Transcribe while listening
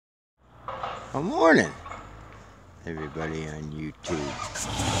Good morning, everybody on YouTube.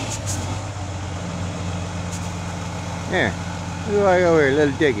 Here, look like over here,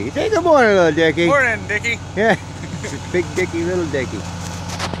 little Dickie. Say good morning, little Dickie. Morning, Dickie. Yeah, big Dickie, little Dickie. Guess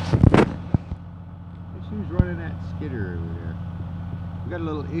who's running that skidder over there? We got a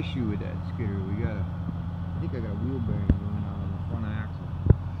little issue with that skidder. I think I got a wheel bearing going on the front axle.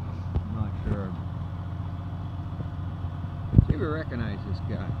 I'm not sure. See if we recognize this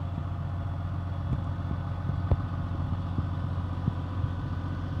guy.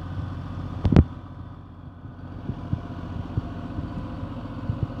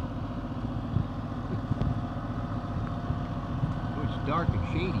 Dark and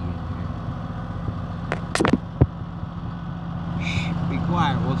shady in here. Shh, be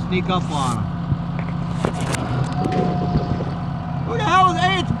quiet, we'll sneak up on him. Who the hell is,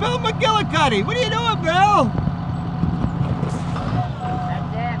 hey, it's Bill McGillicuddy. What are you doing, Bill?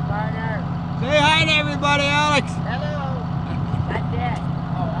 That's it, partner. Say hi to everybody, Alex. Hello. That's it.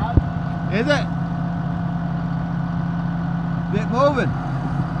 Oh, Is it? Is it moving?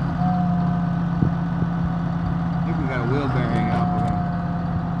 I think we got a wheel bearing up.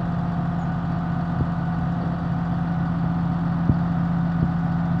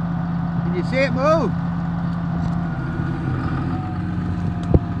 Can you see it move?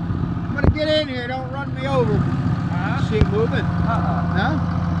 I'm gonna get in here, don't run me over. See it moving? No?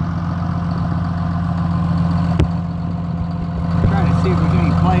 I'm trying to see if there's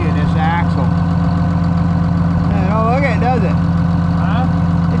any play in this axle. Yeah, don't look at it, does it?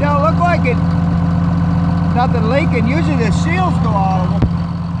 It don't look like it. Nothing leaking. Usually the seals go out of them.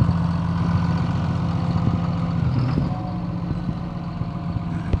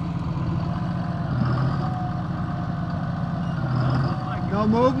 No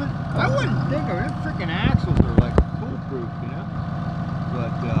movement? I wouldn't think of it. Them freaking axles are like foolproof, you know?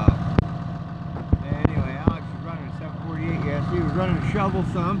 But, anyway, Alex was running a 748. Yes, he was running a shovel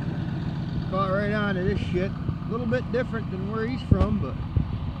thumb. Caught right onto this shit. A little bit different than where he's from, but.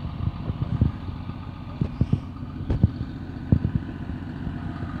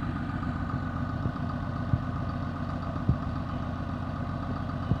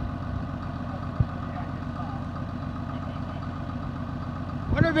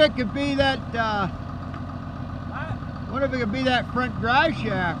 Wonder if it could be that, wonder if it could be that front drive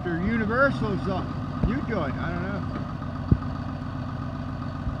shaft or Universal's U-joint, I don't know.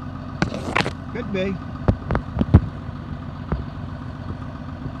 Could be.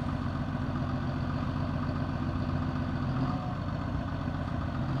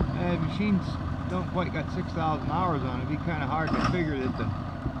 Machines don't quite got 6,000 hours on it. It'd be kind of hard to figure that the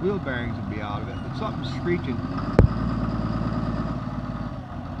wheel bearings would be out of it, but something's screeching.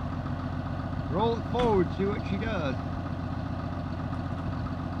 Roll it forward, see what she does.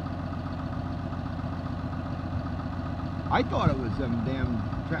 I thought it was them damn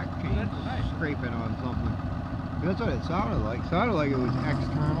track chains scraping on something. That's what it sounded like. It sounded like it was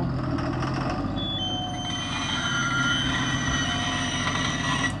external.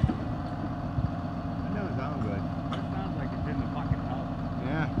 That doesn't sound good. It sounds like it's in the fucking house.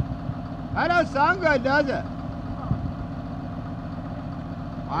 Yeah. That don't sound good, does it?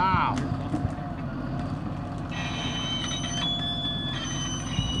 Wow.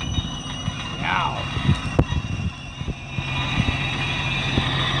 Ow.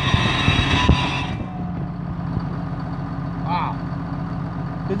 Wow.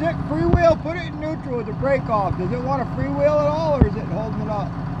 Does it freewheel? Put it in neutral with the brake off. Does it want to freewheel at all, or is it holding it up?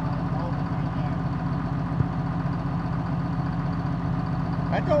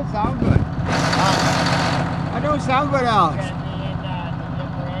 That don't sound good. That don't sound good, Alex.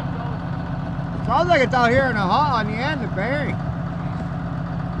 Sounds like it's out here in the hull on the end, the bearing.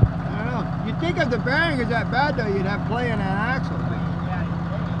 You'd think if the bearing is that bad though, you'd have play in that axle.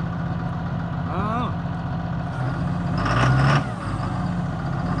 Oh.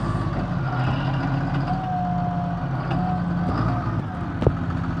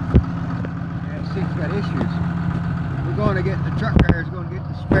 Yeah, this thing's got issues. We're going to get the truck drivers going to get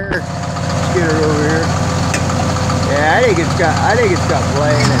the spare skidder over here. Yeah, I think it's got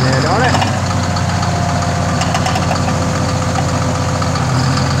play in there, don't it?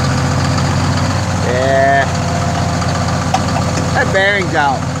 Yeah, that bearing's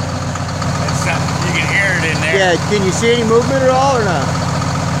out. It's you can hear it in there. Yeah, can you see any movement at all or not?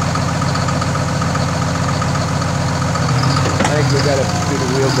 I think we got to do the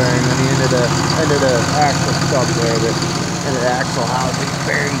wheel bearing on the end of the axle stub there, but end of the axle housing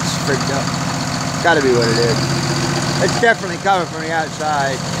bearing's frigged up. Got to be what it is. It's definitely coming from the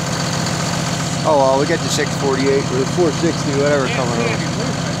outside. Oh well, we got the 648 or the 460, whatever coming over.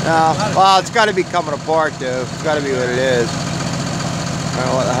 No, well, it's got to be coming apart, though. It's got to be what it is. I don't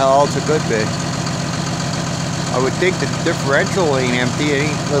know what the hell else it could be. I would think the differential ain't empty, it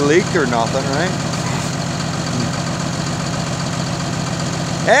ain't leaked or nothing, right?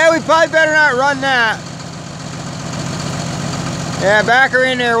 Yeah, we probably better not run that. Yeah, back her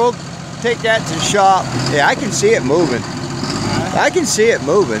in there. We'll take that to the shop. Yeah, I can see it moving. I can see it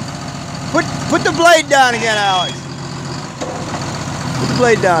moving. Put the blade down again, Alex. Put the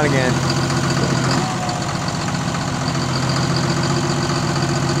blade down again.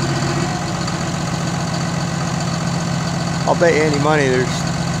 I'll bet you any money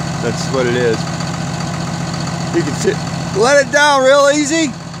that's what it is. You can sit, let it down real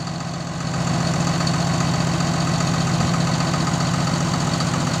easy.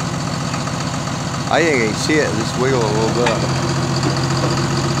 I think I can see it just wiggle a little bit.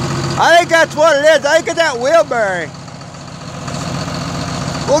 I think that's what it is. I think it's that wheel bearing.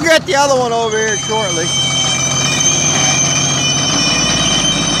 We'll get the other one over here shortly.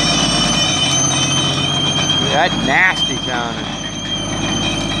 That's nasty sounding.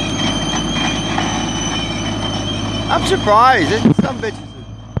 I'm surprised. Some bitches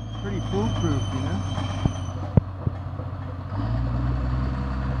are pretty foolproof, you know?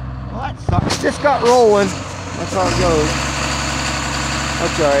 Well, that sucks. Just got rolling. That's how it goes.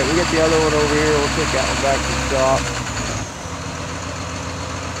 That's alright. We get the other one over here. We'll take that one back to the shop.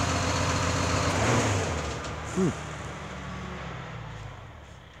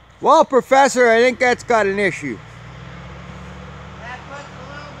 Well, Professor, I think that's got an issue. That puts a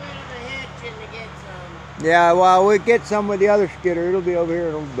little bit of a hitch in to get some. Yeah, well, we'll get some with the other skidder. It'll be over here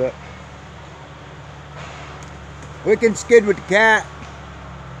in a little bit. We can skid with the cat.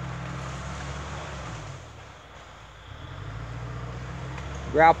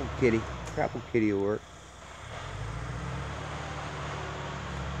 Grapple kitty. Grapple kitty will work.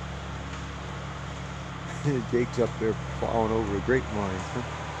 Jake's up there plowing over a grapevine. Huh?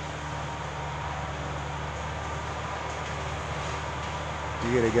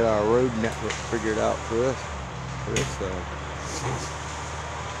 You gotta get our road network figured out for this.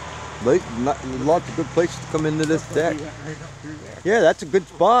 Lots of good places to come into this deck. Yeah, that's a good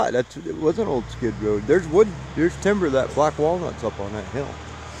spot. It was an old skid road. There's wood, there's timber, that black walnut's up on that hill.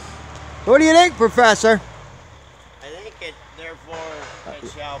 What do you think, Professor? I think it, therefore, it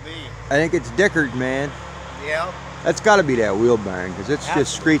shall be. I think it's Dickard, man. Yep. That's got to be that wheel bearing, because it's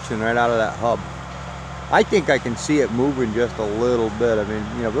just screeching right out of that hub. I think I can see it moving just a little bit. I mean,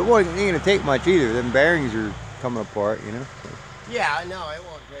 you know, but it ain't going to take much either. Them bearings are coming apart, you know. So, yeah, I know. It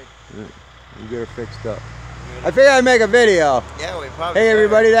won't take. You get her fixed up. I figured I'd make a video. Yeah, we probably. Hey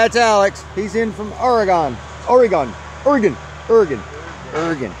everybody, that's Alex. He's in from Oregon. Oregon.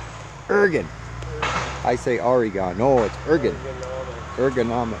 I say Oregon. No, it's Oregon.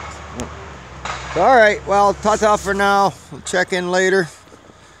 Ergonomics. All right, well, ta-ta for now. We'll check in later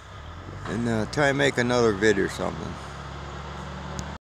and try and make another vid or something.